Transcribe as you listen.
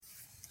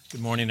Good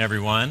morning,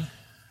 everyone.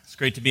 It's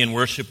great to be in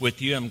worship with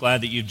you. I'm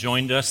glad that you've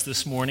joined us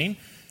this morning,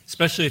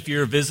 especially if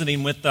you're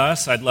visiting with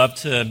us. I'd love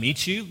to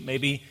meet you,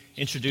 maybe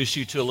introduce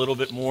you to a little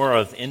bit more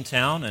of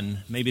InTown, and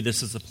maybe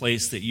this is a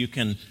place that you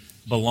can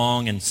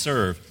belong and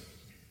serve.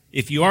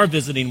 If you are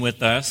visiting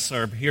with us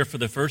or here for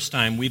the first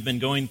time, we've been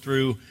going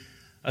through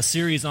a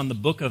series on the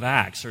book of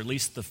Acts, or at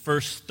least the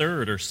first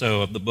third or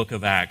so of the book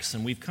of Acts,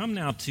 and we've come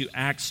now to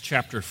Acts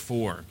chapter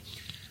 4.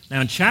 Now,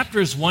 in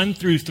chapters 1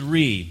 through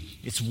 3,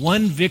 it's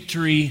one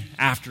victory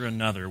after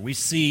another. We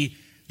see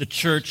the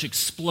church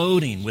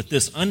exploding with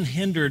this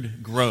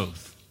unhindered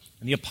growth.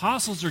 And the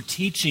apostles are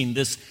teaching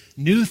this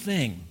new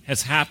thing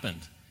has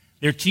happened.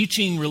 They're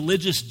teaching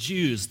religious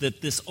Jews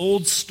that this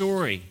old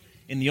story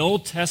in the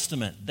Old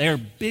Testament, their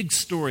big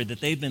story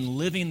that they've been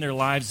living their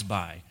lives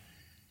by,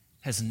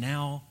 has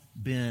now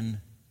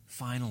been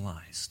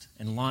finalized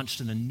and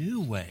launched in a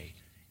new way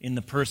in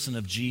the person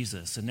of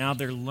Jesus. And now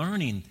they're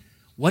learning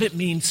what it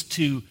means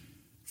to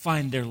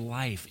find their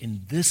life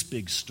in this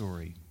big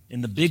story,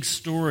 in the big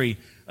story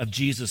of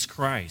Jesus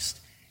Christ.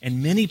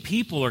 And many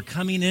people are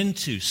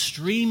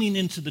streaming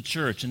into the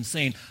church and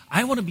saying,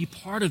 I want to be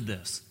part of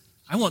this.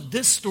 I want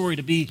this story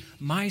to be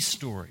my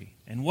story.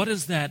 And what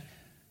does that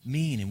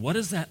mean? And what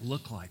does that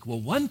look like?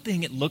 Well, one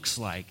thing it looks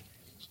like,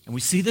 and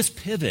we see this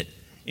pivot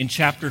in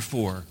chapter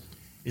 4,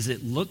 is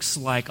it looks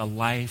like a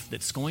life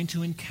that's going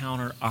to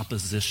encounter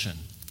opposition.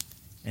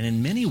 And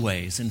in many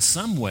ways, in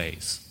some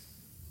ways,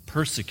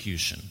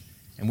 persecution.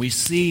 And we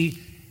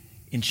see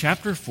in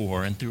chapter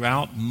 4 and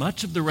throughout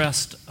much of the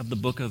rest of the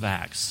book of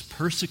Acts,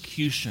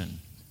 persecution,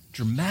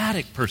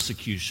 dramatic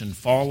persecution,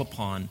 fall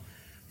upon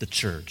the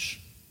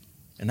church.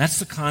 And that's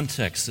the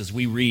context as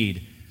we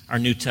read our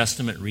New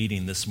Testament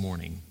reading this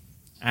morning.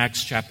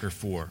 Acts chapter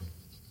 4.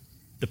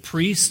 The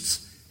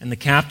priests and the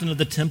captain of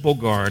the temple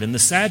guard and the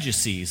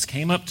Sadducees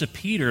came up to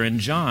Peter and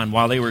John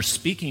while they were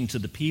speaking to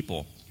the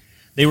people.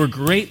 They were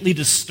greatly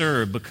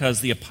disturbed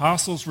because the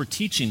apostles were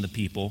teaching the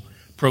people,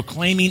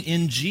 proclaiming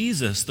in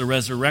Jesus the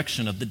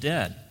resurrection of the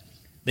dead.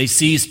 They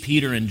seized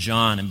Peter and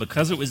John, and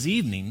because it was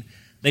evening,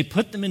 they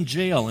put them in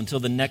jail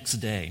until the next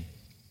day.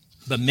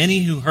 But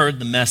many who heard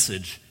the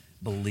message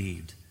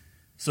believed.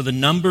 So the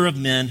number of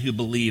men who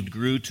believed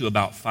grew to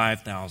about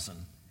 5,000.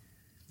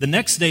 The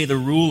next day, the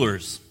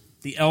rulers,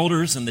 the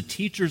elders, and the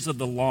teachers of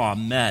the law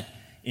met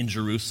in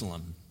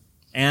Jerusalem.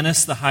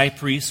 Annas the high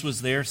priest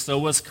was there, so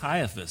was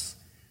Caiaphas,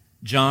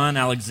 John,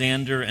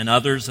 Alexander, and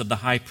others of the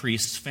high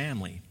priest's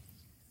family.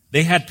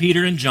 They had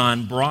Peter and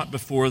John brought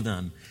before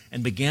them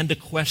and began to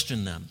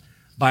question them.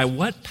 By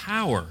what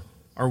power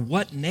or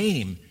what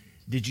name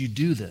did you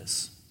do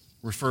this?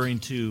 Referring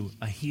to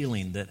a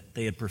healing that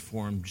they had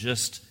performed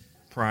just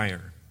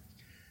prior.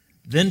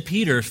 Then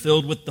Peter,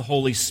 filled with the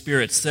Holy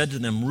Spirit, said to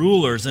them,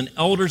 rulers and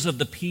elders of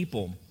the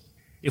people,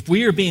 if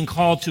we are being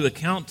called to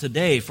account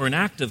today for an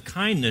act of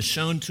kindness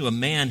shown to a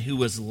man who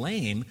was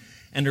lame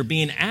and are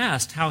being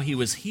asked how he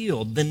was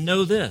healed, then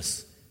know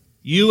this,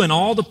 you and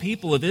all the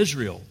people of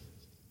Israel,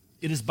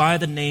 it is by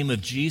the name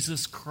of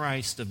Jesus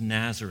Christ of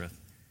Nazareth,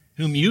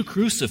 whom you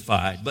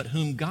crucified, but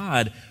whom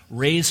God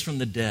raised from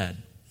the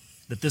dead,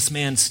 that this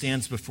man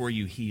stands before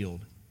you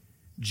healed.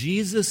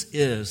 Jesus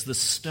is the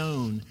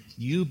stone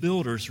you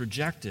builders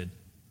rejected,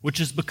 which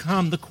has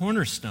become the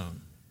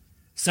cornerstone.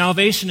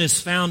 Salvation is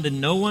found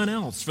in no one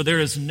else, for there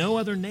is no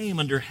other name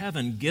under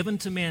heaven given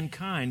to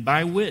mankind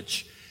by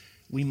which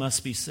we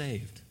must be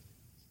saved.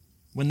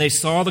 When they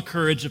saw the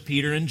courage of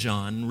Peter and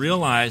John and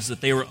realized that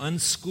they were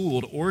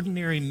unschooled,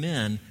 ordinary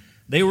men,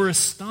 they were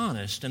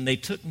astonished, and they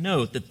took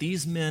note that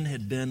these men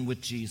had been with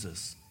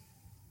Jesus.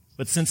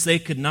 But since they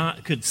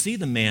could see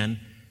the man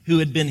who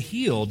had been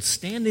healed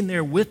standing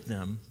there with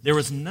them, there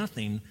was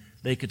nothing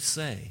they could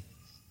say.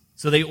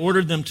 So they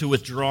ordered them to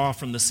withdraw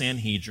from the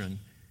Sanhedrin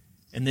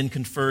and then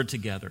conferred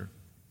together.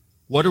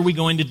 What are we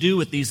going to do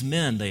with these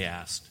men, they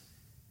asked.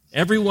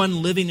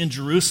 Everyone living in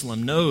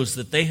Jerusalem knows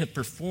that they have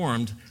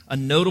performed a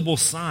notable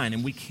sign,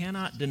 and we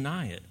cannot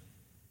deny it.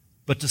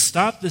 But to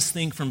stop this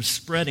thing from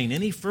spreading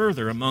any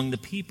further among the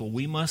people,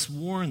 we must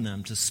warn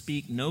them to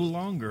speak no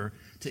longer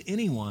to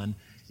anyone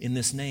in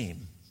this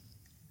name.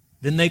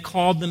 Then they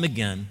called them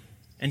again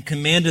and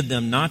commanded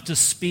them not to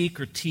speak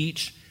or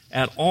teach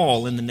at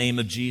all in the name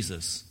of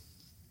Jesus.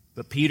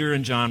 But Peter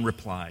and John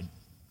replied,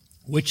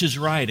 which is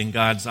right in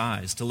God's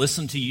eyes, to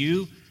listen to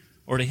you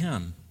or to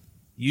him?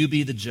 You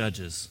be the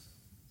judges.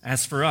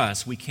 As for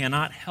us, we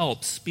cannot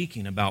help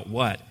speaking about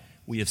what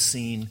we have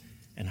seen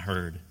and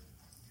heard.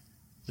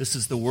 This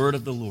is the word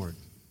of the Lord.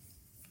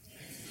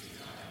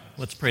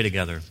 Let's pray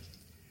together.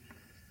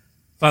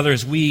 Father,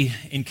 as we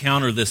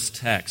encounter this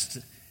text,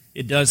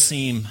 it does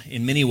seem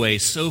in many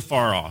ways so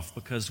far off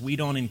because we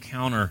don't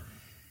encounter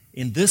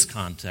in this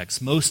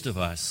context, most of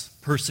us,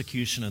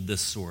 persecution of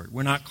this sort.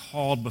 We're not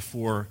called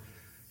before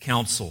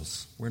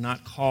councils. We're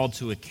not called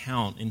to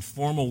account in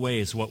formal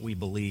ways what we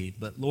believe.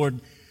 But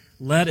Lord,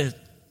 let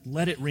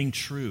it ring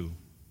true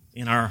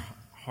in our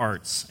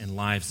hearts and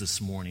lives this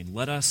morning.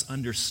 Let us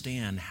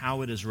understand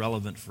how it is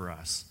relevant for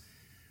us.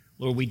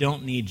 Lord, we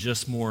don't need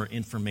just more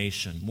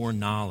information, more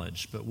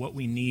knowledge, but what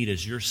we need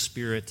is your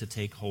Spirit to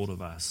take hold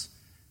of us,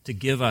 to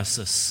give us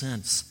a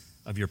sense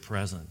of your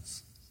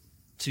presence,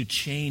 to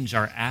change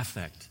our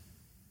affect,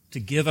 to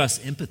give us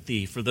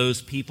empathy for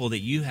those people that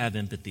you have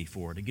empathy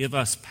for, to give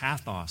us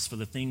pathos for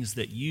the things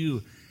that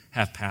you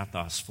have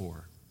pathos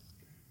for.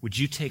 Would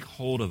you take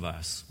hold of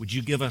us? Would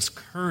you give us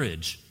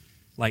courage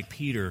like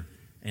Peter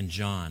and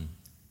John?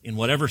 In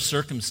whatever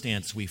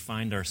circumstance we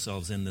find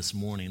ourselves in this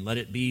morning, let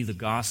it be the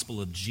gospel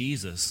of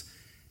Jesus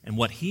and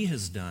what he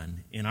has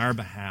done in our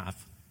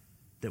behalf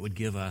that would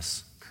give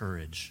us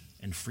courage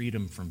and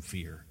freedom from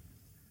fear.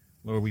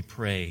 Lord, we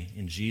pray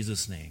in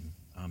Jesus' name,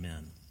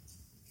 amen.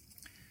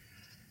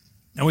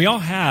 Now, we all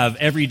have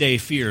everyday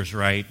fears,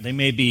 right? They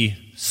may be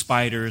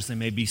spiders, they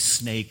may be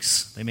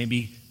snakes, they may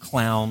be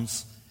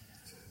clowns,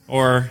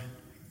 or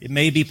it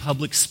may be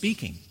public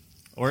speaking,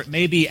 or it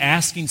may be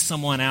asking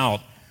someone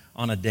out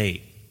on a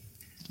date.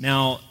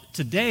 Now,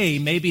 today,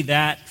 maybe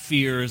that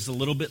fear is a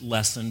little bit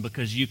lessened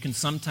because you can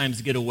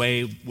sometimes get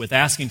away with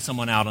asking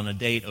someone out on a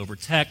date over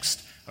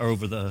text or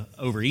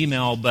over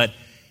email, but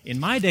in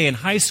my day in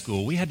high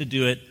school, we had to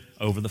do it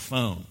over the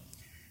phone.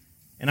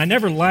 And I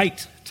never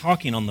liked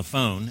talking on the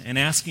phone, and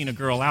asking a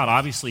girl out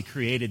obviously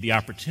created the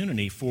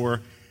opportunity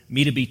for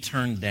me to be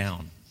turned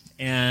down.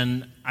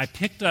 And I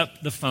picked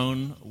up the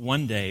phone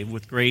one day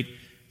with great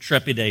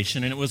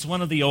trepidation, and it was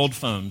one of the old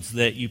phones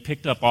that you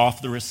picked up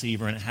off the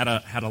receiver, and it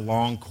had a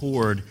long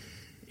cord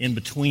in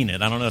between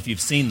it. I don't know if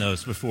you've seen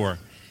those before,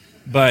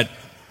 but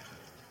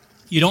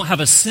you don't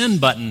have a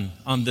send button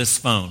on this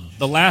phone.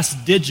 The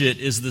last digit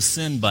is the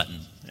send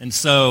button. And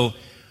so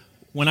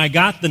when I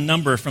got the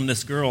number from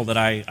this girl that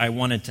I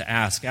wanted to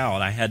ask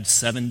out, I had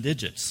 7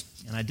 digits,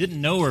 and I didn't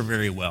know her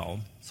very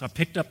well. So I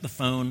picked up the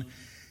phone,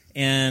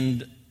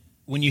 and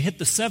when you hit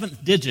the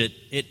 7th digit,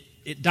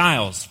 it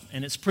dials,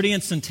 and it's pretty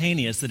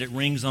instantaneous that it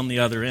rings on the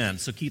other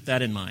end, so keep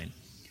that in mind.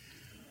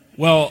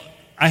 Well,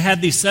 I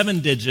had these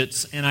 7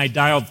 digits, and I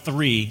dialed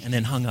 3 and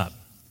then hung up.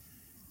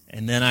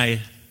 And then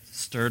I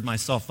stirred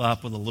myself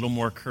up with a little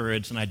more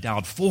courage, and I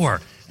dialed 4,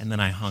 and then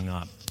I hung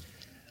up.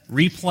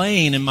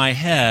 Replaying in my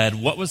head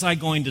what was I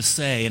going to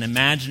say and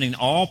imagining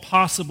all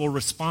possible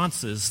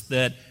responses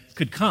that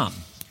could come.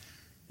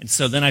 And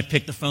so then I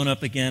picked the phone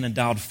up again and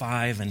dialed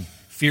 5, and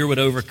fear would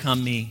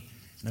overcome me.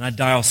 Then I'd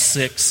dial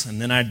 6, and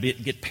then I'd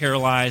get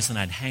paralyzed, and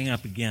I'd hang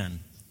up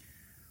again.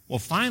 Well,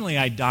 finally,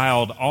 I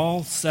dialed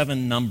all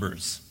 7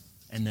 numbers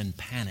and then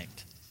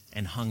panicked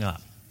and hung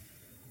up.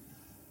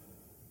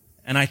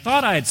 And I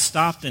thought I had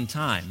stopped in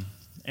time,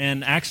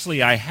 and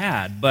actually I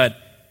had, but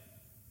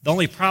the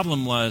only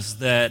problem was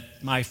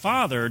that my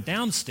father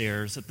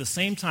downstairs, at the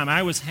same time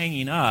I was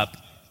hanging up,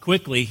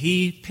 quickly,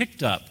 he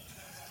picked up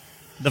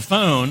the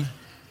phone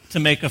to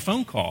make a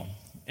phone call.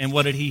 And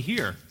what did he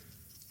hear?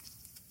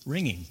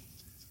 Ringing.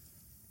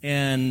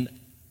 And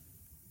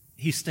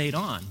he stayed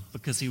on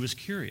because he was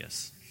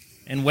curious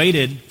and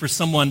waited for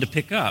someone to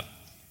pick up.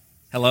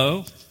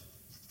 Hello?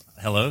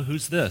 Hello,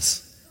 who's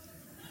this?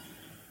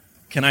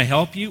 Can I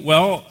help you?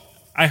 Well,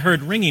 I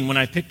heard ringing when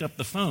I picked up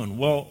the phone.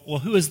 Well,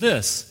 who is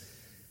this?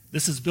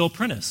 This is Bill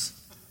Prentice.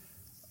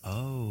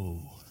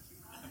 Oh.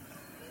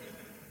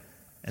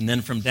 And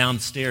then from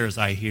downstairs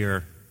I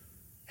hear,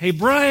 hey,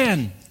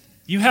 Brian,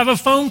 you have a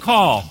phone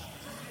call.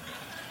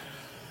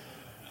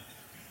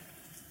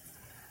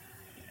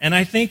 And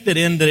I think that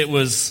it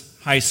was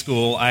high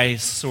school, I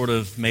sort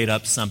of made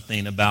up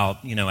something about,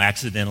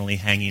 accidentally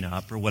hanging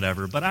up or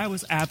whatever, but I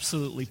was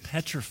absolutely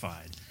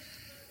petrified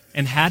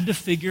and had to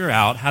figure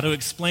out how to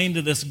explain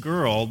to this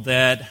girl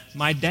that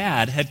my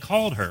dad had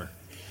called her.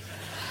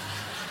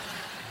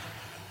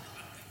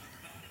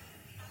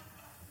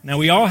 Now,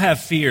 we all have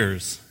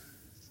fears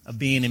of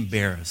being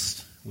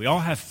embarrassed. We all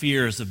have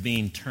fears of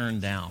being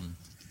turned down.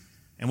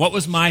 And what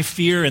was my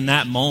fear in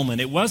that moment?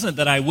 It wasn't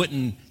that I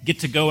wouldn't get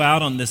to go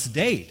out on this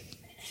date.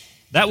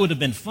 That would have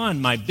been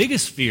fun. My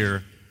biggest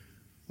fear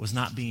was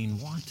not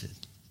being wanted,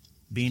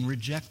 being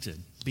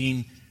rejected,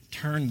 being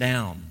turned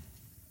down.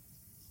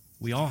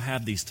 We all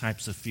have these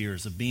types of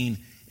fears of being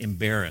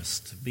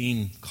embarrassed,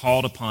 being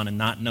called upon and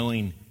not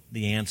knowing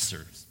the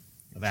answers,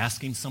 of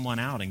asking someone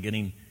out and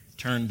getting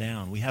turned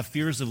down. We have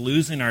fears of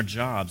losing our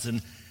jobs,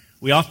 and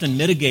we often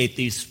mitigate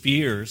these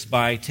fears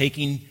by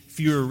taking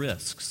fewer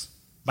risks,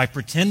 by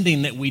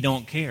pretending that we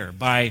don't care,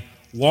 by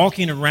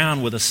walking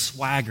around with a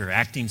swagger,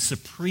 acting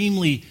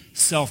supremely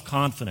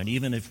self-confident,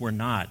 even if we're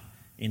not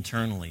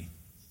internally.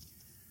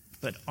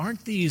 But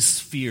aren't these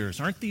fears,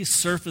 aren't these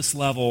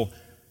surface-level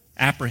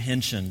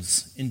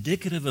apprehensions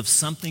indicative of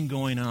something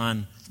going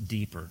on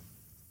deeper?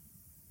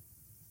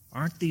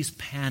 Aren't these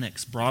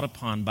panics brought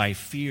upon by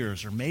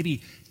fears or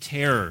maybe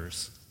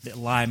terrors that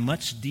lie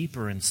much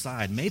deeper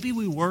inside? Maybe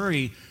we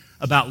worry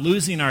about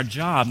losing our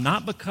job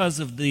not because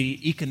of the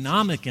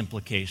economic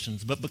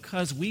implications, but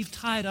because we've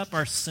tied up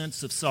our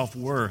sense of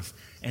self-worth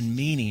and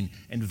meaning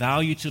and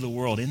value to the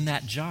world in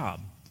that job.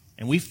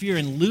 And we fear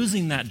in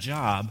losing that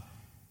job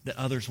that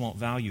others won't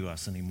value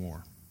us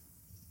anymore.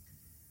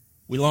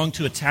 We long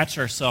to attach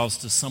ourselves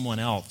to someone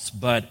else,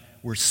 but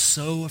we're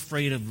so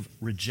afraid of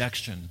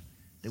rejection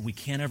that we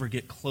can't ever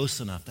get close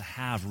enough to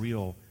have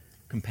real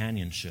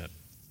companionship.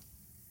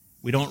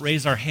 We don't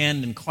raise our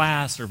hand in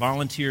class or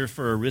volunteer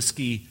for a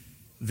risky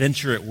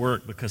venture at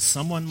work because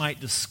someone might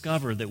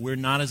discover that we're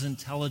not as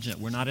intelligent,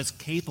 we're not as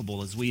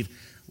capable as we've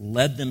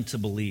led them to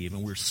believe,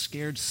 and we're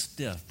scared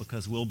stiff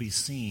because we'll be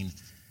seen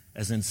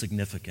as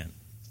insignificant.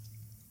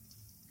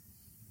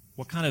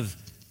 What kind of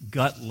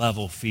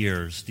gut-level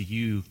fears do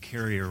you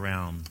carry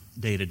around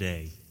day to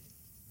day?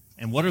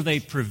 And what are they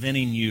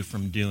preventing you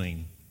from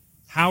doing?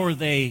 How are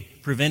they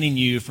preventing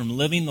you from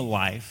living the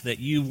life that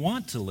you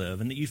want to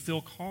live and that you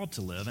feel called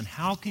to live? And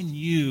how can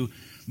you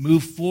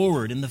move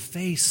forward in the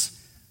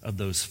face of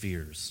those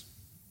fears?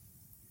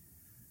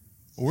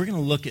 Well, we're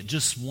going to look at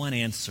just one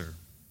answer.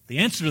 The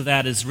answer to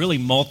that is really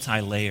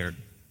multi-layered.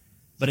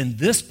 But in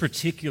this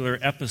particular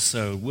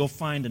episode, we'll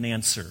find an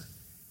answer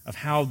of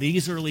how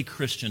these early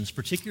Christians,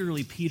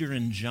 particularly Peter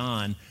and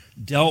John,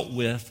 dealt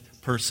with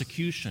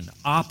persecution,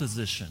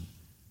 opposition,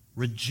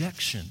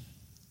 rejection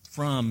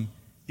from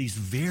these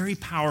very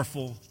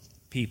powerful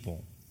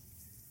people.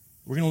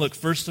 We're going to look,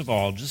 first of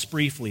all, just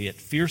briefly at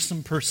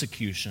fearsome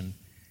persecution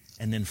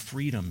and then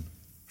freedom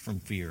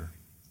from fear.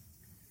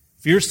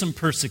 Fearsome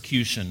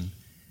persecution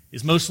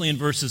is mostly in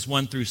verses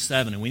 1 through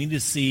 7, and we need to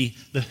see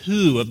the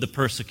who of the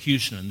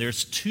persecution. And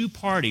there's two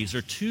parties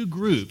or two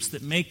groups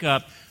that make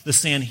up the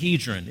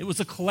Sanhedrin. It was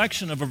a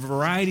collection of a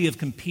variety of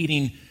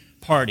competing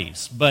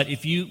parties, but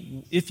if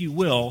you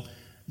will,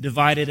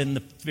 divided in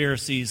the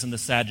Pharisees and the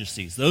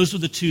Sadducees. Those were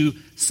the two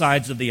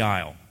sides of the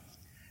aisle.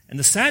 And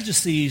the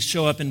Sadducees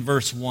show up in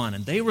verse 1,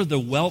 and they were the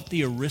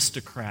wealthy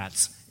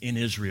aristocrats in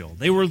Israel.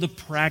 They were the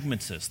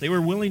pragmatists. They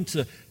were willing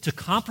to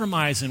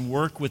compromise and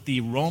work with the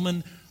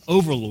Roman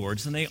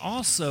overlords, and they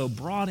also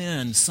brought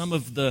in some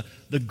of the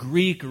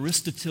Greek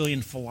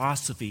Aristotelian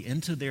philosophy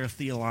into their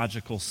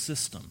theological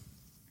system.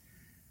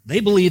 They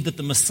believed that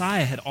the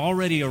Messiah had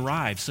already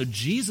arrived, so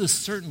Jesus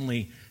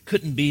certainly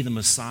couldn't be the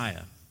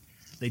Messiah.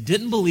 They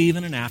didn't believe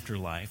in an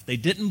afterlife, they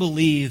didn't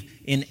believe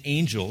in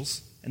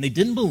angels, and they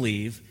didn't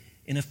believe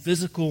in a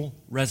physical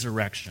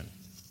resurrection.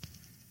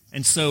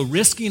 And so,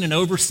 risking an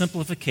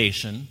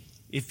oversimplification,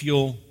 if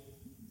you'll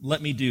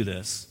let me do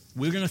this,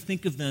 we're going to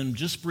think of them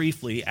just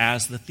briefly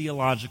as the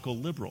theological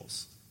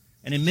liberals.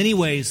 And in many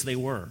ways, they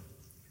were.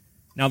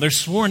 Now, their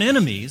sworn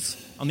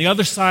enemies on the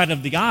other side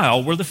of the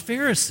aisle were the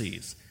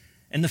Pharisees.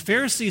 And the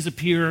Pharisees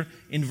appear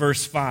in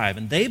verse 5,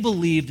 and they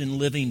believed in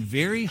living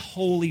very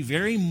holy,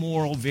 very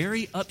moral,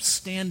 very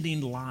upstanding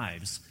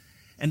lives.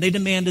 And they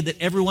demanded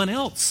that everyone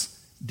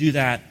else do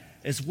that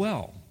as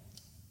well.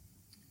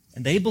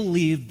 And they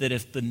believed that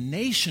if the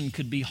nation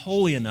could be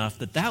holy enough,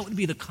 that would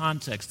be the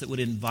context that would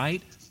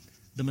invite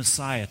the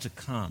Messiah to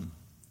come.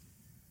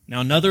 Now,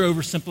 another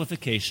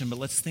oversimplification, but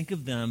let's think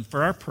of them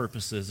for our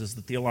purposes as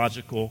the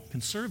theological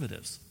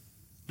conservatives.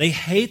 They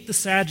hate the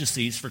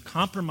Sadducees for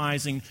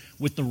compromising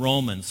with the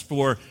Romans,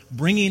 for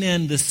bringing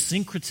in this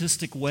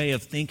syncretistic way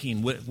of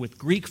thinking with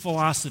Greek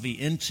philosophy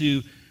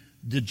into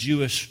the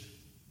Jewish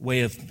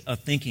way of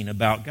thinking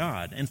about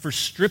God, and for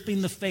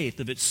stripping the faith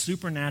of its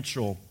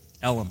supernatural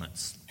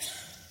elements.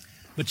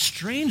 But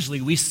strangely,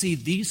 we see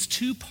these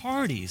two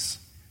parties,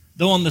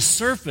 though on the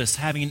surface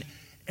having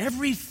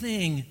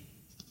everything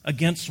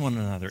against one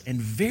another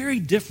and very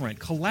different,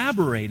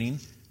 collaborating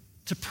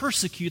to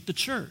persecute the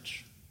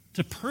church,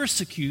 to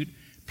persecute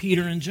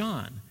Peter and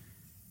John.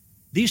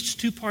 These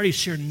two parties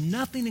share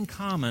nothing in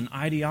common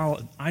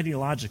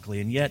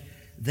ideologically, and yet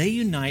they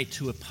unite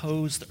to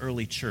oppose the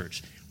early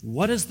church.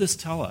 What does this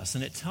tell us?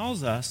 And it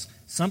tells us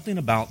something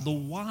about the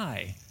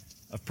why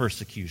of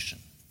persecution.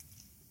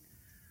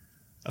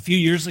 A few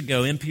years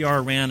ago,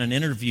 NPR ran an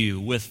interview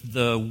with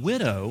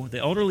the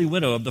elderly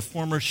widow of the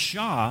former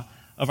Shah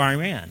of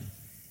Iran.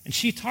 And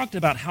she talked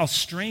about how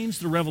strange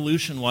the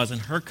revolution was in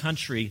her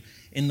country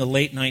in the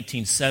late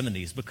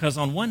 1970s. Because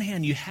on one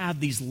hand, you have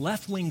these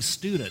left-wing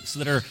students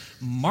that are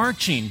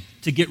marching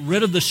to get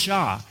rid of the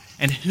Shah.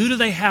 And who do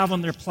they have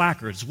on their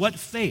placards? What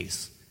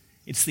face?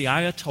 It's the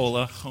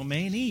Ayatollah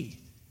Khomeini,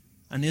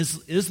 an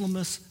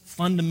Islamist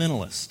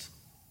fundamentalist.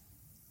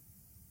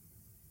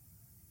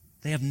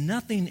 They have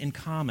nothing in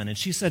common. And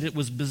she said it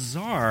was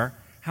bizarre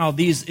how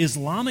these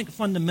Islamic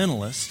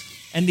fundamentalists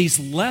and these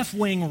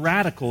left-wing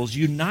radicals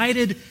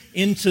united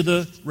into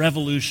the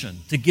revolution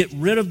to get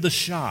rid of the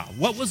Shah.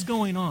 What was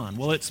going on?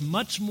 Well, it's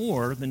much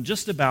more than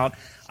just about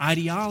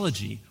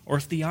ideology or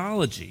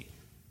theology.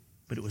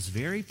 But it was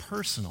very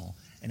personal,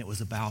 and it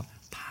was about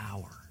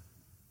power.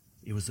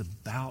 It was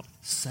about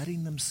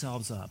setting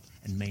themselves up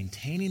and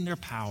maintaining their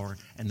power,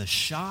 and the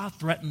Shah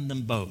threatened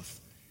them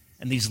both.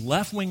 And these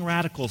left-wing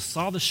radicals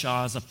saw the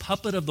Shah as a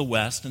puppet of the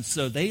West, and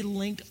so they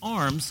linked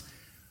arms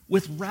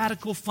with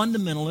radical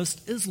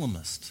fundamentalist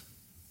Islamists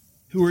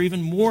who were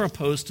even more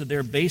opposed to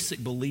their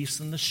basic beliefs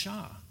than the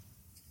Shah.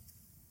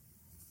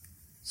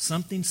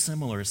 Something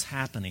similar is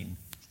happening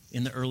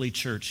in the early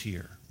church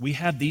here. We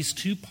have these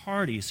two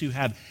parties who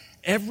have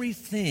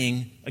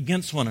everything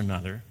against one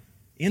another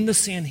in the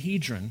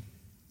Sanhedrin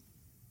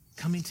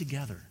coming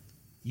together,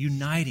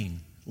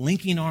 uniting,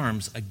 linking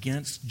arms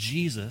against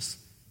Jesus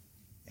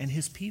and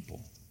his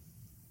people.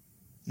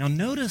 Now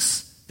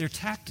notice their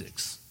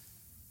tactics.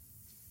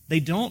 They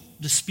don't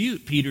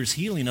dispute Peter's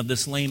healing of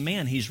this lame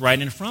man. He's right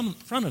in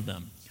front of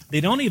them. They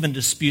don't even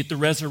dispute the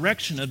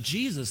resurrection of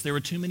Jesus. There were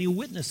too many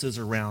witnesses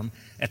around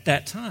at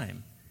that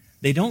time.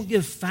 They don't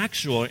give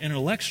factual or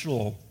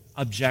intellectual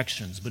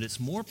objections, but it's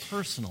more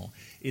personal.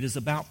 It is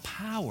about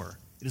power.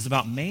 It is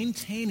about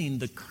maintaining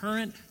the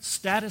current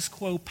status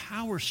quo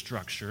power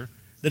structure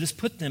that has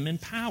put them in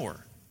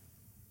power.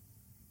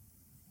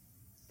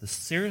 The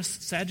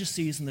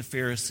Sadducees and the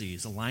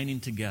Pharisees aligning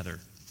together,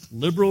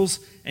 liberals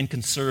and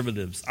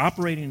conservatives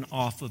operating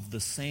off of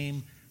the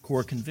same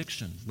core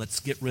conviction.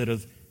 Let's get rid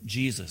of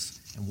Jesus.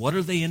 And what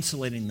are they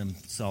insulating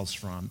themselves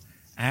from?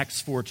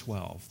 Acts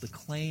 4:12, the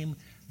claim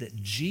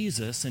that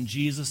Jesus and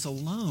Jesus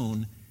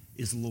alone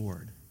is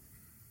Lord.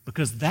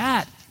 Because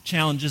that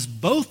challenges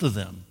both of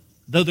them.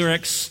 Though their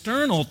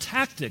external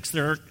tactics,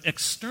 their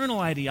external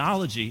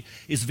ideology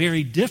is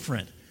very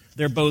different,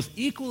 they're both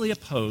equally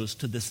opposed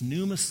to this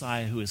new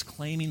Messiah who is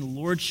claiming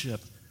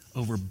lordship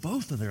over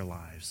both of their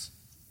lives.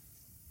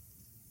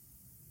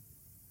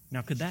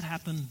 Now, could that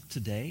happen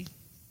today?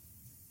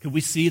 Could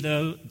we see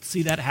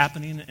that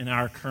happening in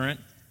our current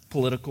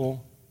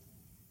political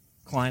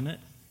climate?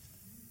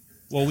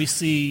 Well, we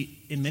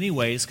see in many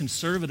ways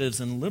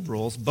conservatives and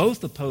liberals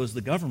both oppose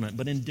the government,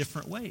 but in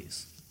different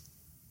ways.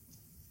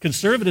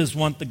 Conservatives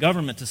want the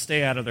government to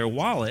stay out of their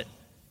wallet.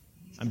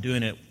 I'm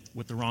doing it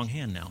with the wrong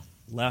hand now.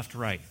 Left,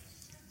 right.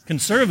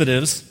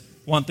 Conservatives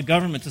want the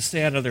government to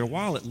stay out of their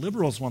wallet.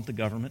 Liberals want the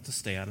government to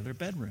stay out of their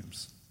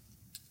bedrooms.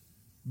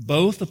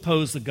 Both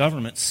oppose the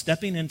government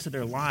stepping into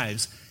their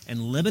lives and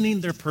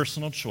limiting their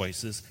personal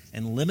choices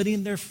and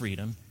limiting their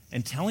freedom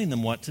and telling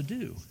them what to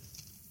do.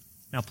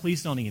 Now,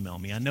 please don't email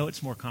me. I know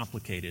it's more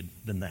complicated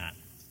than that.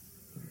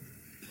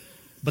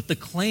 But the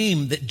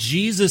claim that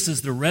Jesus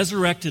is the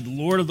resurrected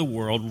Lord of the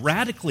world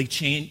radically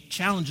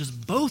challenges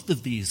both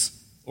of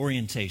these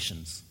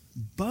orientations,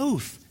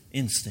 both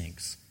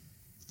instincts.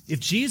 If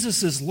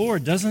Jesus is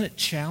Lord, doesn't it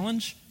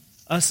challenge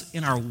us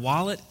in our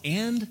wallet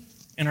and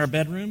in our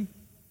bedroom?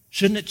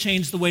 Shouldn't it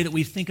change the way that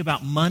we think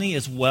about money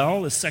as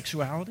well as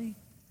sexuality?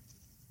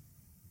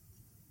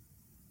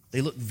 They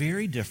look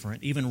very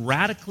different, even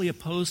radically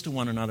opposed to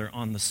one another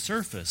on the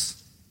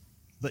surface,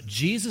 but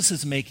Jesus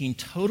is making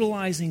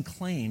totalizing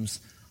claims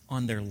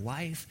on their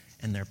life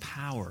and their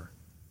power,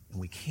 and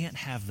we can't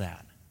have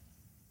that.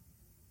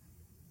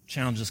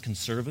 Challenges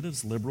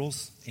conservatives,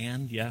 liberals,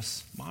 and,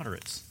 yes,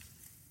 moderates.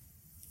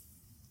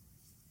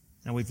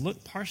 Now, we've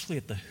looked partially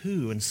at the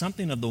who and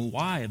something of the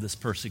why of this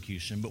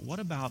persecution, but what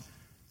about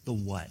the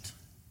what?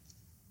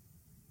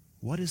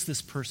 What is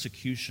this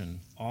persecution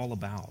all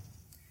about?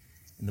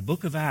 In the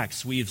book of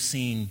Acts, we have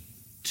seen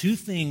two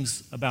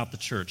things about the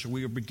church, or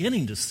we are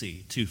beginning to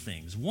see two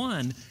things.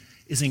 One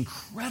is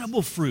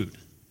incredible fruit.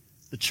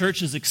 The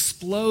church is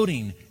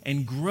exploding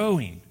and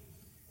growing.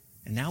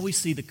 And now we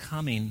see the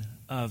coming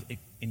of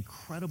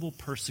incredible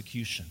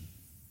persecution.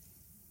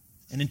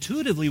 And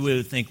intuitively we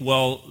would think,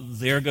 well,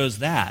 there goes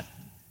that.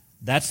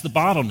 That's the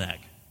bottleneck.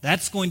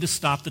 That's going to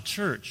stop the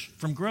church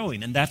from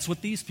growing. And that's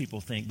what these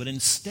people think. But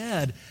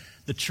instead,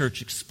 the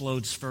church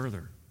explodes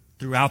further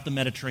throughout the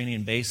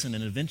Mediterranean basin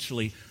and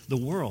eventually the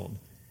world.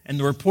 And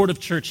the report of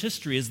church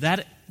history is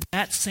that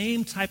that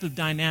same type of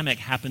dynamic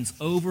happens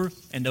over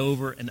and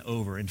over and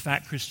over. In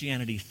fact,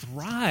 Christianity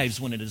thrives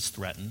when it is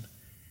threatened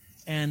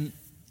and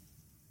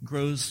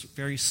grows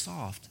very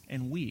soft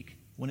and weak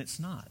when it's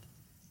not.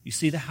 You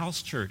see the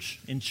house church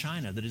in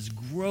China that is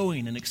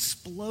growing and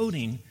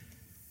exploding,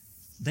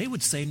 they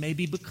would say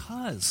maybe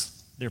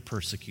because they're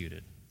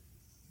persecuted.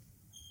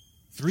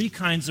 Three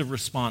kinds of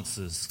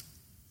responses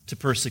to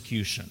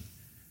persecution.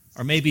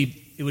 Or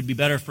maybe it would be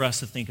better for us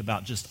to think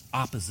about just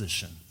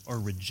opposition or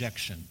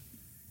rejection.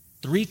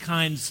 Three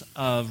kinds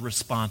of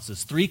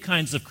responses, three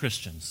kinds of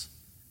Christians.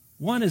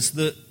 One is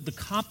the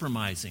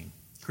compromising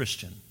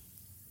Christian.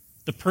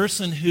 The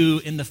person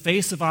who, in the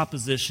face of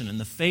opposition, in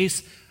the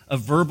face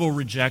of verbal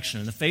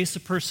rejection, in the face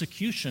of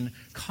persecution,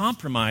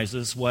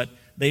 compromises what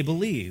they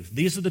believe.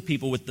 These are the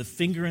people with the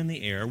finger in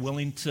the air,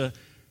 willing to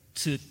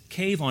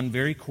cave on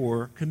very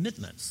core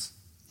commitments.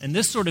 And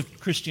this sort of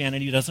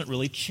Christianity doesn't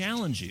really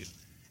challenge you.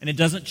 And it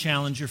doesn't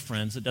challenge your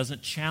friends. It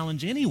doesn't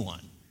challenge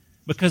anyone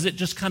because it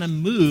just kind of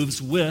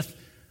moves with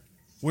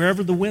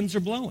wherever the winds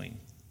are blowing.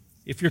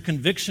 If your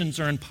convictions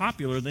are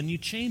unpopular, then you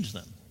change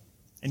them.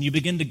 And you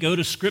begin to go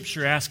to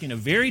Scripture asking a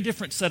very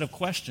different set of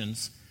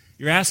questions.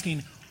 You're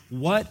asking,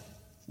 what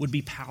would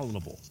be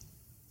palatable?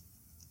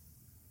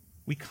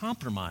 We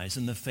compromise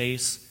in the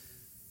face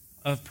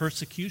of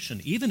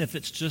persecution, even if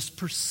it's just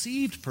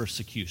perceived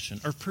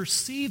persecution or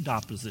perceived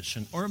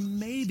opposition or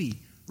maybe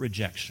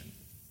rejection.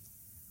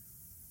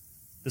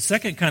 The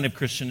second kind of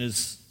Christian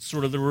is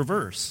sort of the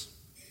reverse.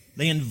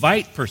 They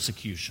invite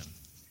persecution.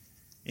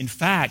 In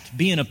fact,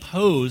 being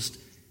opposed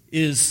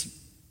is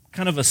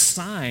kind of a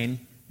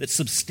sign that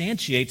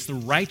substantiates the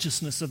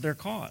righteousness of their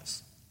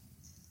cause.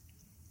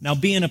 Now,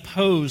 being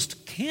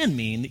opposed can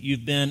mean that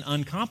you've been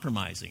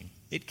uncompromising.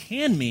 It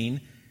can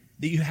mean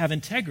that you have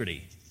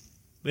integrity,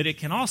 but it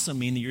can also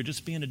mean that you're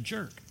just being a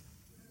jerk.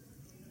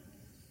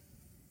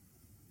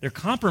 They're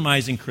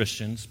compromising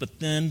Christians, but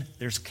then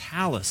there's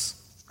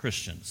callous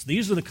Christians.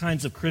 These are the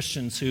kinds of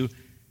Christians who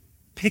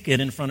picket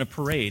in front of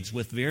parades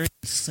with very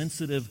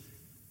sensitive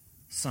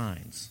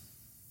signs.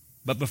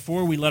 But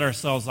before we let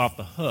ourselves off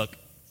the hook,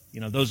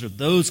 those are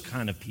those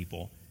kind of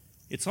people.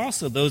 It's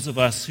also those of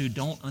us who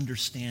don't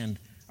understand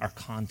our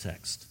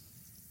context.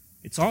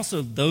 It's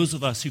also those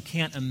of us who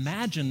can't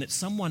imagine that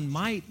someone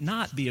might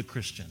not be a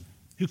Christian,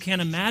 who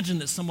can't imagine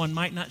that someone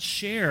might not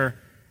share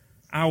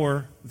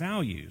our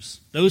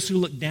values, those who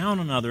look down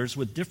on others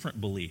with different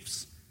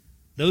beliefs,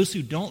 those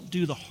who don't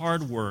do the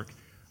hard work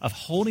of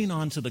holding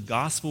on to the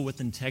gospel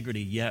with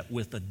integrity, yet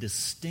with a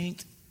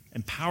distinct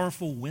and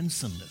powerful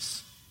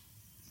winsomeness.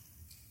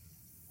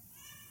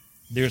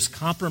 There's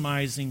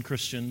compromising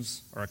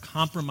Christians, or a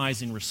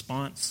compromising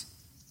response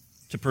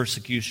to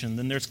persecution.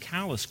 Then there's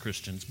callous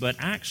Christians. But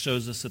Acts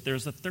shows us that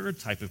there's a third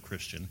type of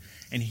Christian.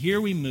 And here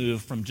we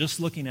move from just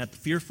looking at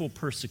fearful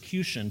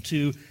persecution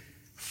to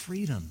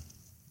freedom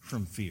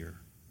from fear.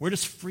 Where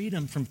does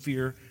freedom from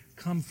fear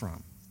come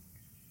from?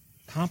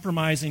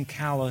 Compromising,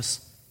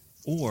 callous,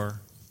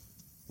 or,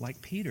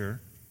 like Peter,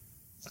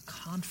 a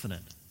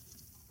confident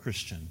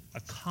Christian,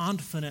 a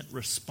confident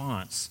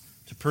response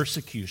to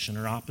persecution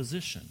or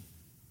opposition.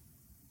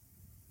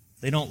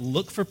 They don't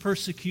look for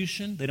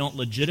persecution, they don't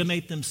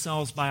legitimate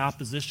themselves by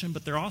opposition,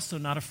 but they're also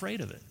not afraid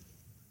of it.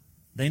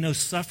 They know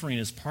suffering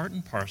is part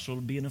and parcel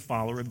to being a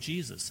follower of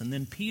Jesus. And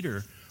then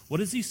Peter, what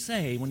does he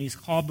say when he's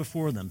called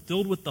before them?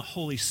 Filled with the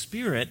Holy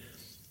Spirit,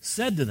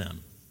 said to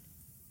them,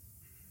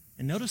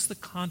 and notice the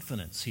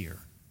confidence here.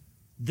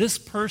 This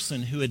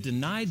person who had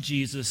denied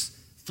Jesus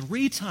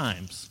 3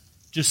 times,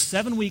 just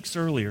 7 weeks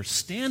earlier,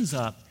 stands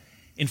up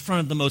in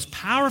front of the most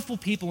powerful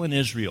people in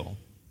Israel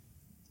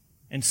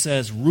and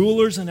says,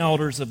 rulers and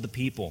elders of the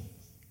people,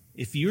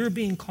 if we are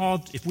being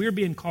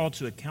called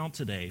to account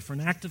today for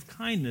an act of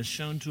kindness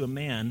shown to a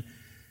man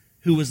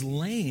who was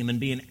lame and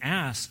being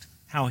asked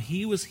how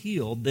he was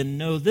healed, then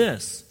know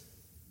this,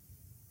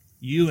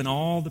 you and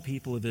all the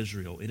people of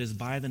Israel, it is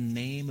by the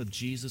name of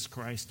Jesus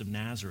Christ of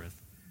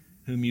Nazareth,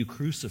 whom you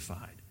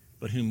crucified,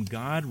 but whom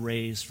God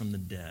raised from the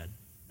dead,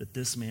 that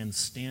this man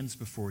stands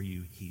before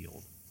you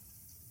healed.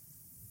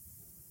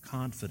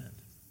 Confident.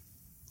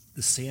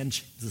 The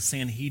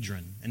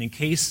Sanhedrin. And in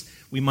case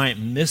we might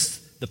miss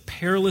the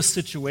perilous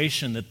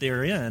situation that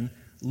they're in,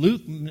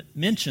 Luke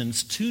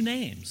mentions 2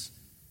 names,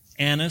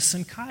 Annas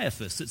and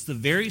Caiaphas. It's the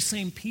very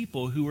same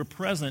people who were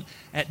present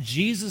at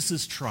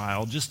Jesus'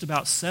 trial just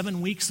about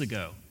 7 weeks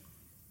ago.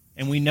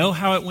 And we know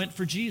how it went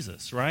for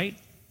Jesus, right?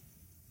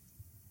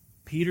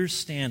 Peter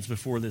stands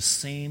before this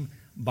same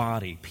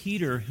body.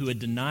 Peter, who had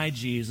denied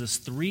Jesus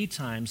 3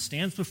 times,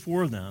 stands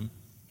before them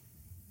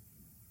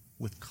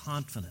with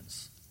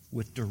confidence,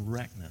 with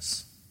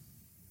directness.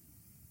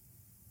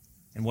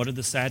 And what did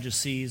the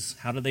Sadducees,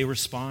 how did they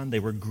respond? They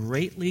were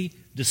greatly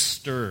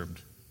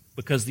disturbed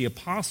because the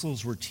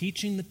apostles were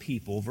teaching the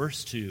people,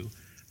 verse 2,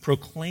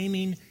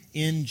 proclaiming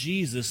in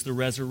Jesus the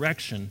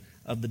resurrection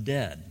of the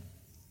dead.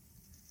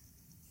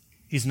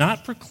 He's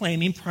not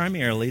proclaiming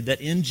primarily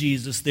that in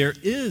Jesus there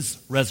is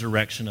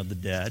resurrection of the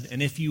dead,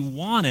 and if you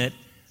want it,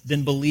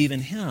 then believe in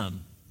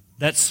him.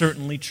 That's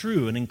certainly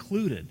true and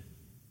included.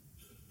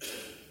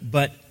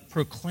 But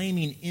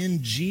proclaiming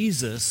in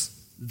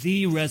Jesus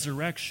the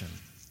resurrection.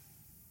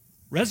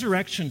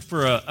 Resurrection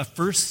for a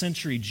first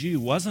century Jew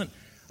wasn't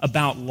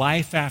about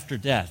life after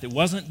death. It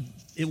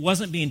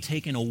wasn't being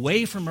taken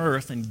away from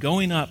earth and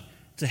going up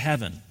to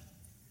heaven.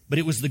 But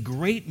it was the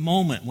great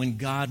moment when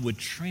God would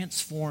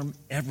transform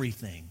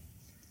everything.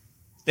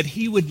 That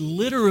he would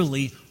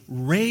literally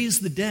raise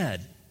the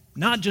dead.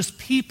 Not just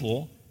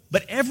people,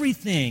 but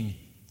everything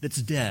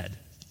that's dead.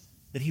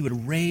 That he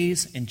would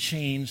raise and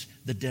change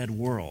the dead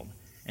world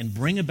and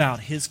bring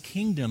about his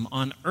kingdom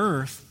on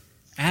earth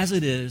as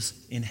it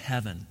is in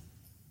heaven.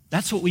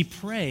 That's what we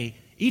pray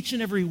each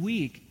and every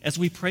week as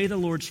we pray the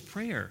Lord's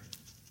Prayer.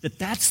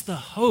 That's the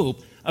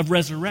hope of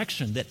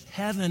resurrection, that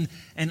heaven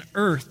and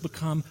earth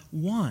become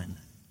one.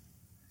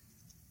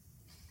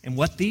 And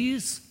what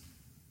these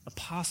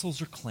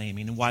apostles are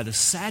claiming and why the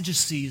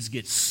Sadducees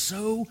get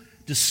so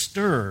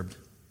disturbed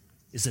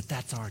is that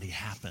that's already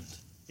happened.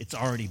 It's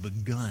already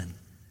begun.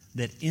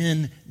 That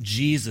in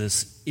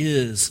Jesus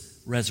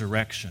is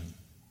resurrection.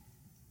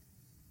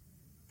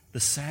 The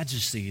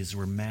Sadducees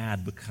were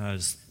mad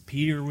because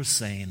Peter was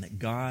saying that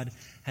God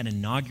had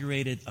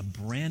inaugurated a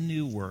brand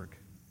new work.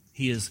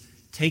 He is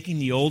taking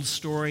the old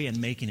story and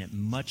making it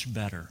much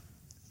better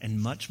and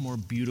much more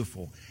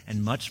beautiful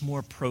and much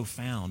more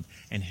profound.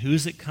 And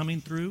who's it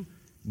coming through?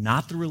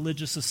 Not the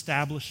religious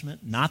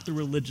establishment, not the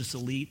religious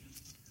elite,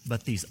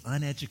 but these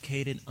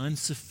uneducated,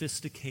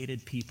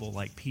 unsophisticated people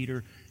like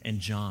Peter and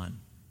John.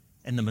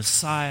 And the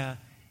Messiah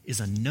is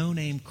a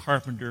no-name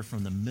carpenter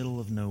from the middle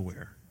of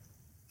nowhere.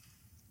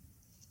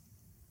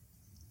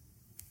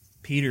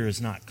 Peter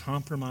is not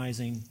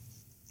compromising.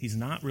 He's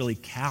not really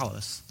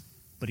callous,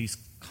 but he's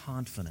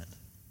confident.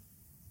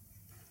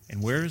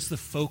 And where does the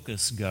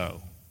focus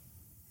go?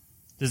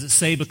 Does it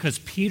say because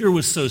Peter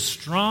was so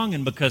strong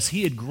and because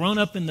he had grown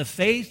up in the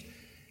faith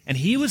and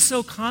he was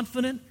so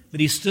confident that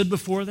he stood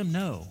before them?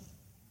 No.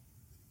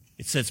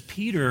 It says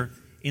Peter,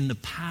 in the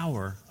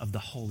power of the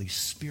Holy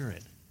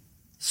Spirit,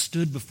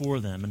 stood before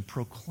them and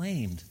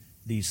proclaimed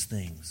these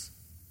things.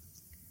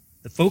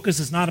 The focus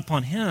is not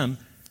upon him,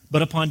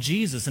 but upon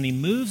Jesus. And he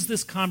moves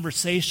this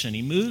conversation,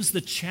 he moves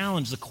the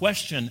challenge, the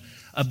question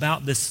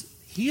about this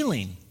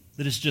healing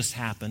that has just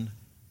happened.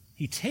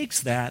 He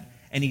takes that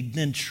and he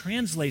then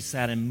translates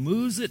that and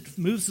moves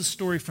the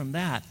story from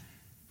that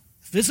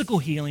physical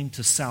healing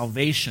to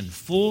salvation,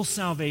 full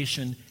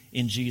salvation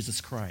in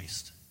Jesus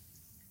Christ.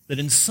 That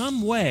in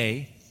some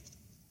way,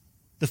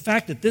 the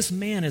fact that this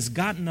man has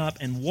gotten up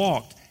and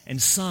walked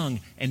and sung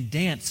and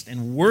danced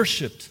and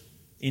worshiped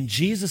in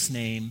Jesus'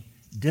 name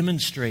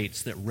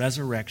demonstrates that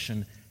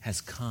resurrection has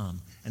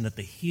come and that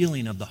the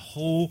healing of the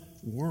whole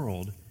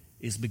world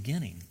is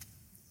beginning.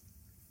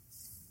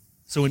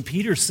 So when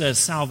Peter says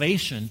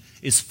salvation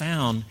is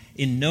found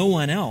in no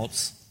one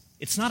else,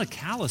 it's not a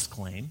callous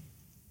claim.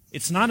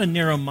 It's not a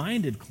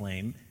narrow-minded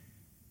claim.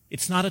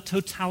 It's not a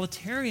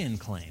totalitarian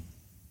claim.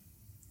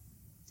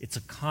 It's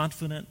a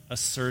confident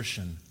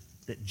assertion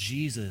that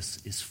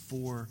Jesus is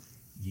for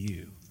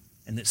you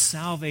and that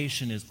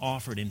salvation is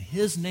offered in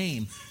his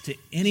name to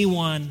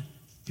anyone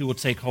who will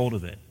take hold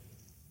of it.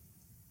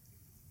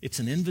 It's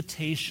an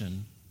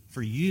invitation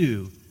for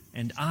you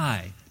and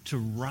I to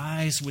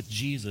rise with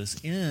Jesus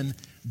in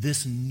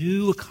this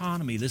new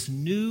economy, this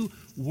new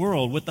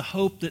world, with the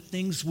hope that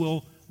things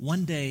will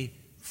one day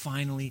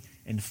finally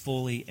and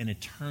fully and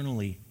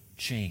eternally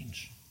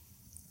change.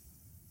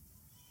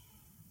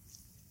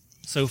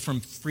 So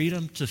from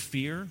freedom to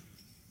fear,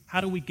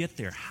 how do we get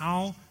there?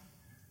 How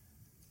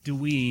do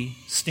we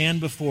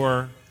stand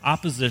before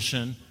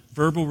opposition,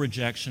 verbal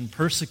rejection,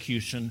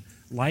 persecution,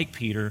 like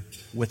Peter,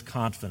 with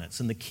confidence?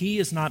 And the key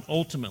is not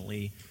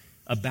ultimately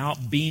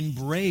about being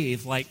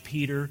brave like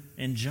Peter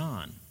and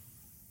John.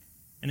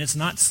 And it's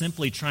not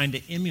simply trying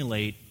to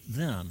emulate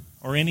them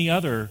or any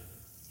other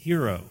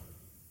hero.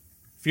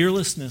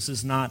 Fearlessness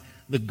is not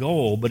the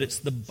goal, but it's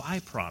the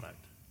byproduct.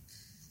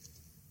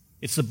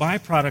 It's the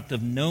byproduct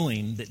of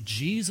knowing that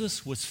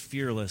Jesus was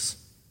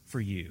fearless for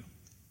you.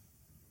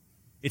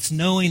 It's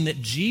knowing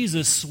that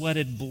Jesus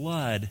sweated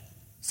blood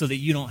so that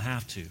you don't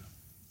have to.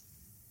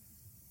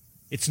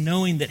 It's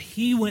knowing that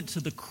he went to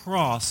the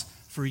cross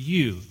for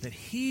you, that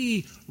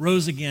he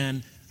rose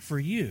again for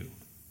you.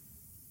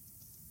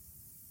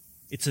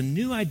 It's a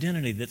new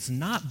identity that's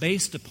not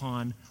based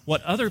upon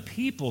what other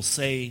people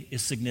say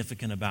is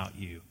significant about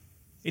you.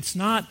 It's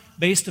not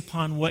based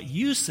upon what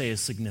you say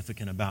is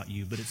significant about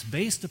you, but it's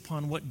based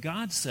upon what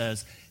God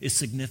says is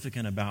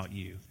significant about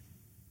you.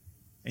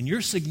 And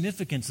your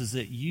significance is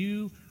that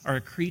you are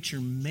a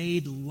creature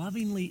made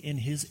lovingly in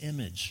his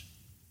image.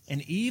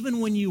 And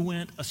even when you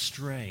went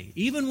astray,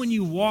 even when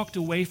you walked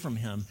away from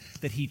him,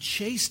 that he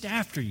chased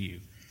after you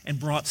and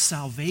brought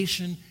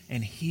salvation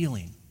and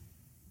healing.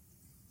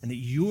 And that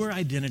your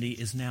identity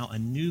is now a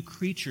new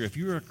creature. If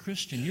you're a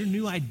Christian, your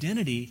new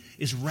identity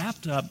is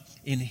wrapped up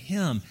in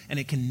him, and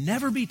it can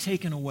never be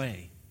taken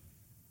away.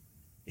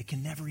 It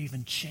can never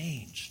even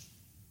change.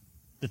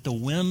 That the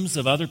whims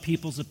of other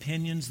people's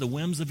opinions, the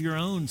whims of your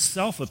own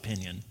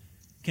self-opinion,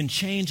 can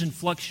change and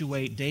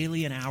fluctuate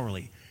daily and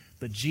hourly.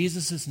 But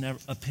Jesus'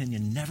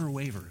 opinion never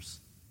wavers.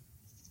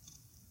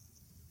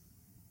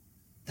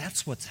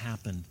 That's what's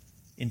happened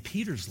in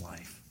Peter's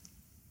life.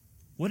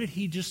 What did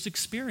he just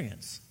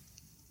experience?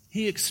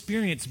 He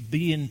experienced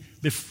being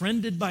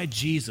befriended by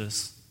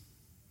Jesus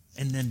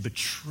and then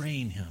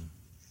betraying him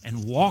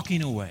and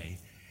walking away,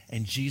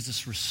 and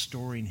Jesus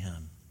restoring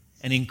him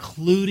and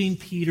including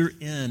Peter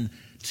in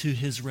to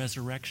his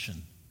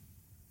resurrection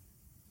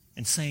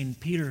and saying,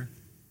 Peter,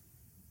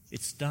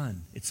 it's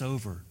done. It's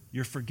over.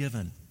 You're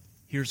forgiven.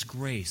 Here's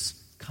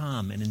grace.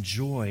 Come and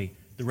enjoy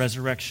the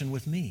resurrection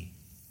with me.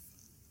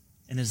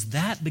 And as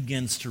that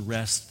begins to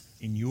rest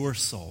in your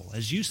soul,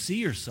 as you see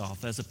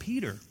yourself as a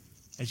Peter,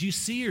 as you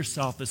see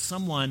yourself as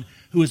someone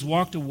who has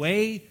walked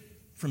away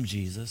from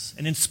Jesus,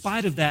 and in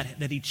spite of that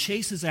he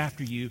chases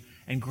after you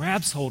and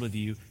grabs hold of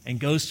you and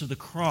goes to the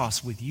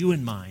cross with you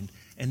in mind,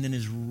 and then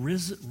is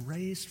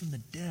raised from the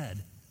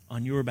dead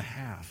on your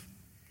behalf.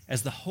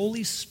 As the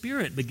Holy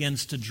Spirit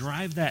begins to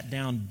drive that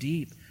down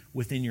deep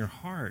within your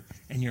heart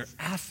and your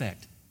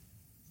affect,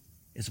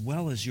 as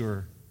well as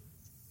your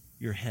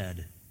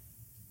head,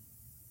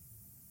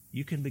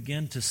 you can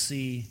begin to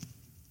see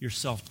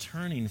yourself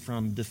turning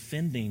from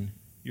defending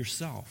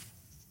yourself.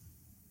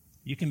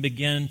 You can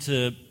begin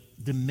to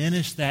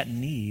diminish that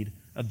need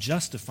of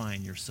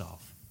justifying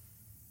yourself.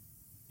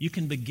 You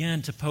can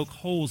begin to poke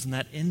holes in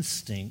that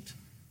instinct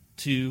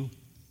to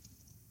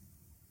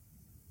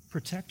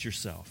protect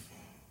yourself.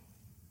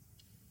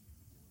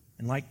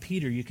 And like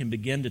Peter, you can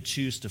begin to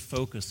choose to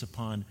focus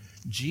upon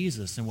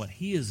Jesus and what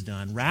he has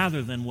done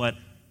rather than what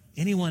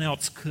anyone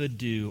else could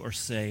do or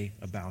say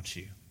about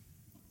you.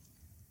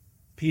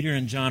 Peter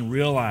and John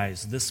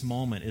realize this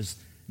moment is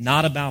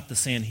not about the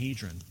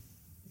Sanhedrin.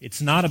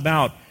 It's not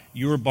about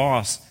your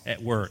boss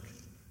at work.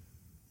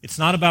 It's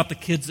not about the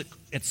kids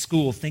at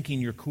school thinking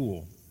you're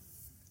cool.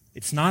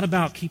 It's not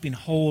about keeping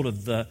hold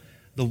of the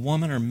the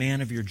woman or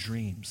man of your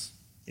dreams.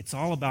 It's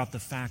all about the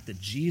fact that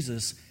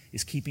Jesus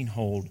is keeping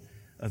hold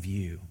of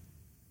you.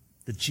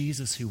 The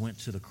Jesus who went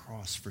to the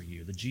cross for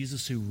you, the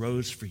Jesus who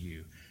rose for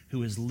you,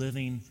 who is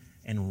living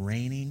and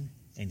reigning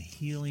and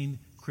healing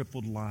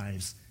crippled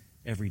lives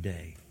every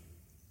day.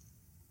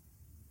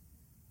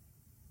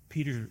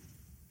 Peter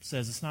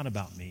says, it's not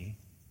about me.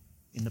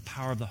 In the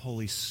power of the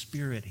Holy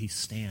Spirit, he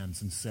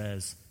stands and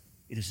says,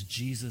 it is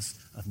Jesus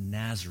of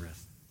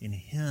Nazareth. In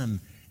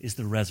him is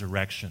the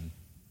resurrection.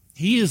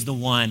 He is the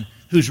one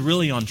who's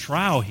really on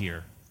trial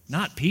here.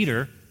 Not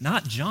Peter,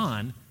 not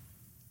John.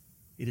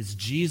 It is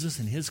Jesus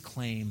and his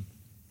claim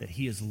that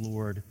he is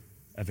Lord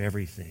of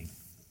everything.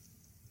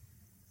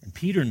 And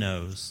Peter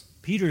knows,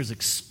 Peter has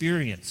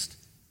experienced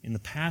in the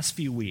past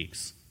few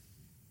weeks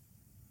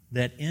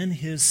that in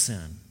his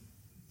sin,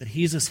 that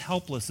he's as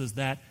helpless as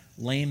that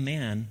lame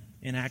man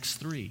in Acts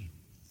 3.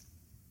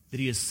 That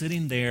he is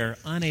sitting there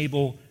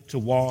unable to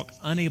walk,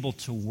 unable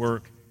to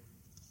work,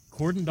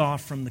 cordoned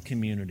off from the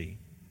community,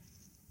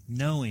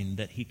 knowing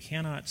that he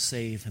cannot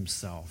save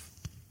himself.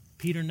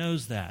 Peter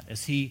knows that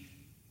as he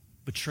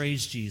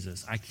betrays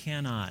Jesus. I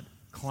cannot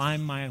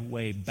climb my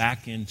way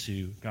back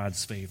into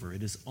God's favor.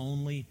 It is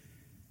only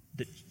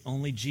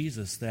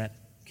Jesus that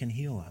can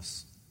heal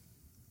us.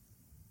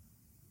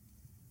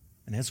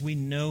 And as we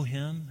know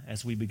him,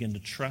 as we begin to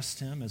trust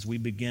him, as we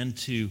begin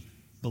to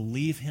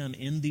believe him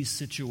in these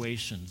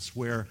situations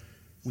where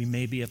we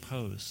may be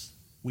opposed,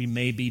 we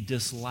may be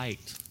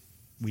disliked,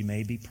 we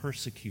may be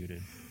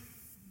persecuted,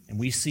 and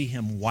we see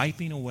him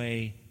wiping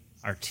away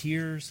our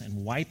tears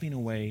and wiping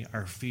away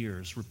our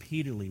fears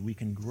repeatedly, we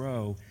can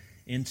grow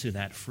into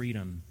that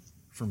freedom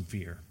from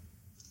fear.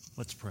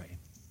 Let's pray.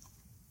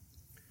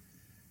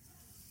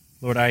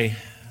 Lord, I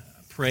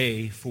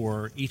pray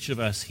for each of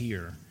us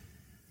here,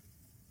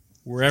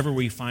 wherever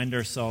we find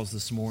ourselves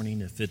this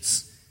morning, if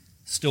it's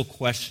still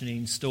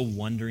questioning, still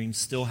wondering,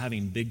 still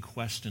having big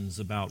questions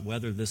about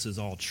whether this is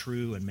all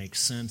true and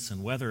makes sense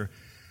and whether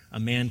a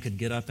man could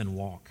get up and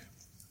walk,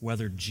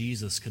 whether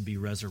Jesus could be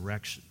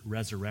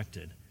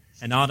resurrected.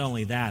 And not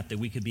only that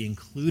we could be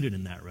included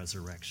in that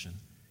resurrection.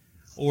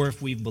 Or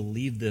if we've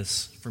believed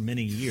this for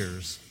many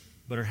years,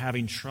 but are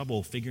having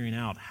trouble figuring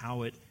out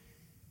how it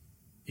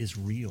is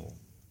real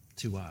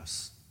to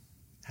us,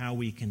 how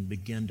we can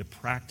begin to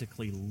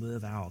practically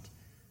live out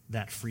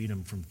that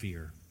freedom from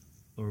fear.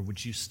 Lord,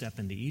 would you step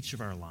into each of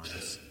our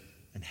lives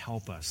and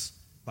help us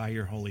by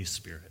your Holy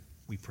Spirit?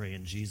 We pray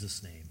in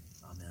Jesus' name.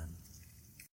 Amen.